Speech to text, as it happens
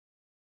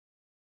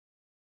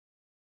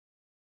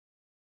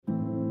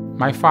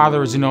My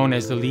father is known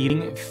as the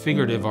leading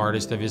figurative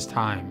artist of his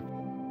time.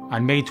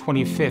 On May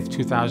 25th,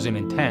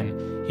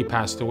 2010, he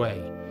passed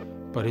away,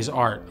 but his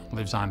art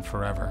lives on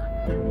forever.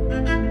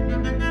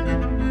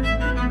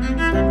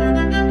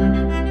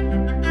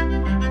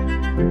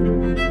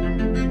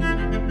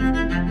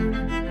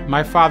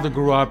 My father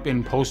grew up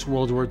in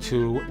post-World War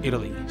II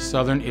Italy,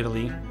 southern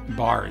Italy,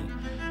 Bari.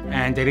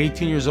 And at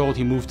 18 years old,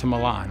 he moved to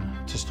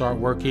Milan to start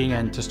working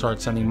and to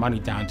start sending money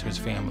down to his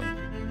family.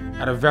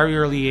 At a very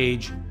early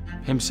age,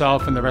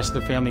 himself and the rest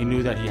of the family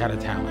knew that he had a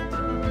talent.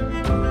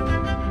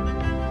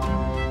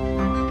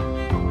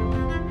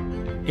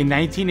 In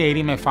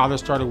 1980, my father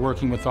started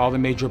working with all the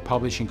major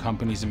publishing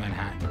companies in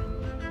Manhattan.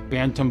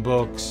 Bantam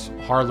Books,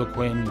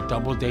 Harlequin,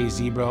 Doubleday,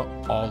 Zebra,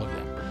 all of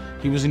them.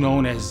 He was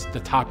known as the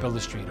top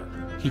illustrator.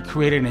 He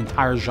created an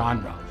entire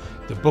genre.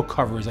 The book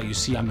covers that you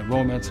see on the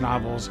romance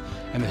novels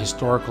and the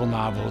historical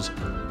novels.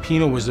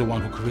 Pino was the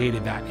one who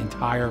created that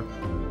entire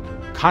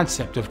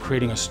concept of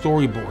creating a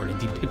storyboard and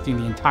depicting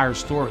the entire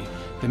story,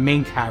 the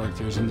main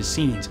characters and the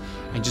scenes,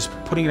 and just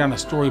putting it on a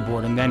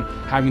storyboard and then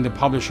having the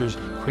publishers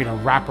create a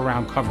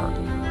wraparound cover.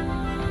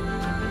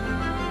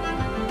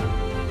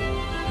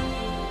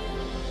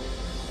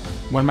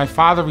 When my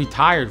father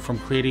retired from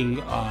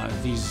creating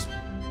these,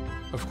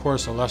 of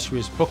course,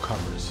 illustrious book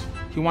covers,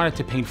 he wanted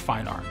to paint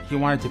fine art. He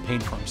wanted to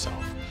paint for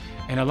himself.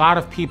 And a lot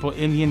of people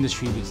in the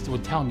industry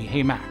would tell me,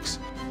 hey Max,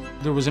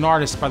 there was an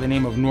artist by the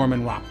name of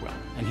Norman Rockwell,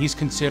 and he's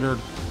considered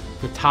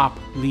the top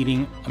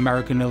leading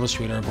American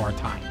illustrator of our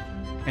time.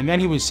 And then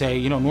he would say,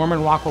 you know,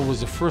 Norman Rockwell was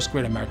the first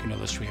great American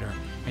illustrator,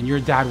 and your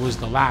dad was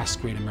the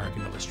last great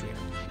American illustrator.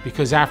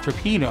 Because after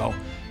Pino,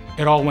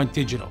 it all went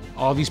digital.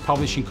 All these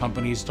publishing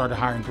companies started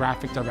hiring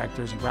graphic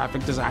directors and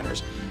graphic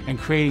designers and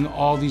creating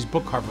all these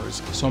book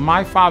covers. So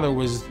my father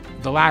was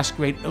the last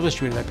great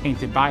illustrator that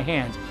painted by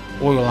hand,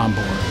 oil on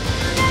board.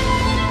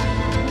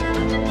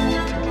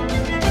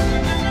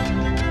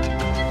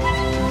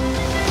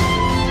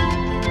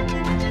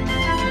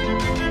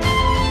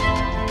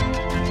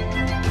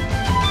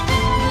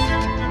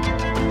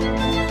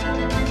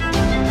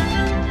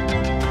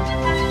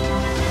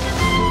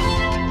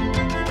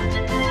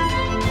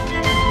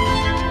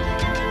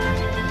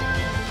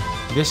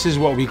 This is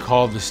what we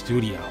call the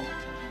studio.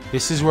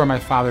 This is where my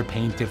father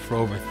painted for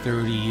over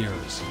 30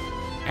 years.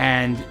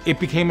 And it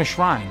became a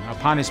shrine.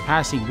 Upon his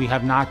passing, we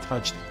have not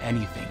touched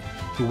anything.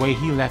 The way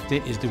he left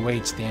it is the way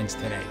it stands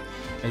today.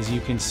 As you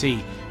can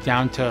see,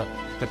 down to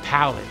the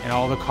palette and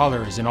all the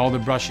colors and all the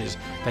brushes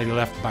that he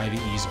left by the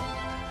easel.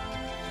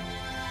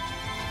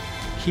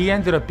 He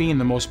ended up being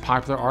the most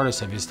popular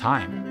artist of his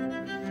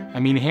time. I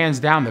mean, hands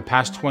down, the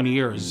past 20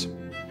 years,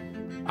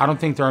 I don't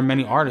think there are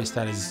many artists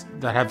that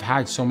have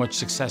had so much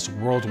success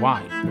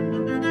worldwide.